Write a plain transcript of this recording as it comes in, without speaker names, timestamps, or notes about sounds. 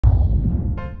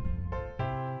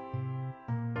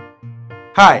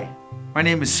Hi, my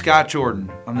name is Scott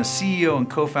Jordan. I'm the CEO and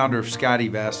co-founder of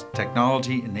SCOTTeVEST,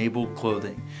 technology-enabled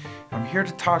clothing. I'm here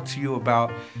to talk to you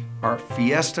about our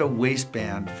Fiesta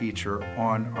waistband feature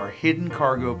on our hidden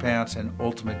cargo pants and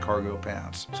ultimate cargo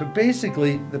pants. So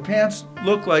basically, the pants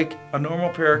look like a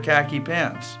normal pair of khaki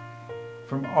pants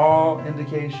from all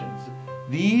indications.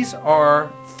 These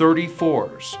are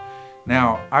 34s.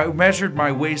 Now, I measured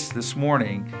my waist this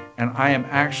morning, and I am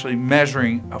actually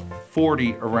measuring a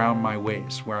 40 around my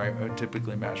waist, where I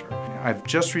typically measure. I've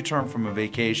just returned from a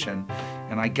vacation,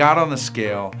 and I got on the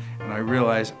scale, and I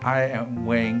realized I am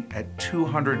weighing at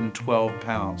 212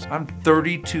 pounds. I'm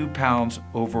 32 pounds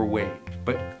overweight.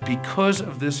 But because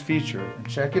of this feature, and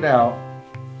check it out,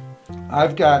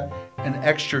 I've got an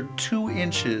extra 2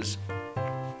 inches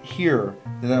here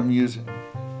that I'm using,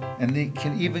 and it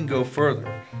can even go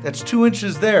further. That's 2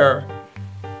 inches there,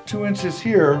 2 inches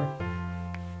here,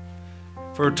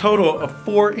 for a total of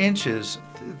 4 inches.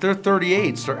 They're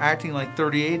 38s, they're acting like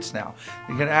 38s now.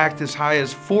 They can act as high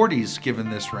as 40s given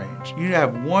this range. You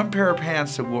have one pair of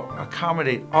pants that will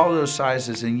accommodate all those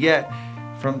sizes, and yet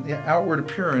from the outward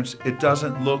appearance, it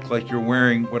doesn't look like you're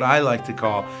wearing what I like to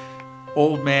call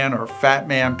old man or fat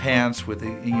man pants with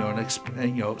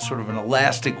sort of an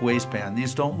elastic waistband.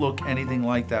 These don't look anything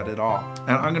like that at all.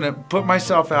 And I'm gonna put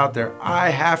myself out there. I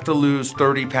have to lose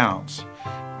 30 pounds.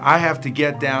 I have to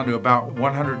get down to about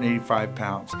 185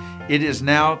 pounds. It is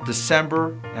now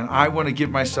December, and I want to give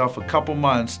myself a couple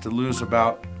months to lose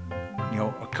about,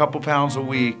 a couple pounds a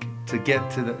week to get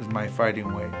to my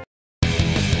fighting weight.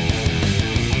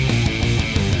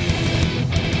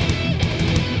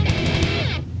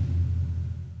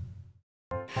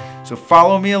 So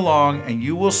follow me along and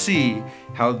you will see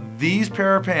how these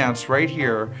pair of pants right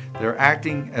here, they're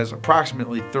acting as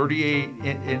approximately 38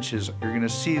 inches. You're gonna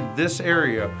see this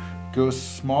area go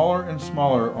smaller and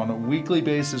smaller on a weekly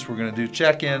basis. We're gonna do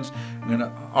check-ins. I'm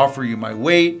gonna offer you my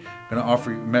weight. I'm gonna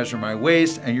offer you measure my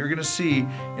waist, and you're gonna see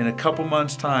in a couple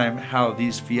months' time how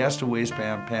these Fiesta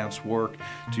waistband pants work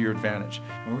to your advantage.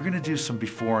 And we're gonna do some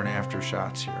before and after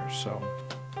shots here. So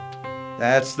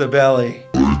that's the belly.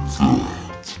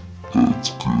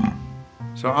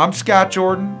 So I'm Scott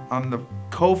Jordan. I'm the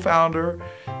co-founder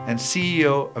and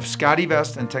CEO of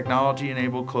SCOTTeVEST and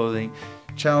technology-enabled clothing,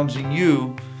 challenging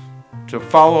you to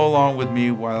follow along with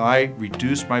me while I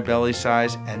reduce my belly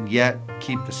size and yet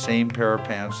keep the same pair of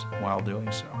pants while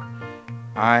doing so.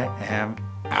 I am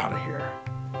out of here.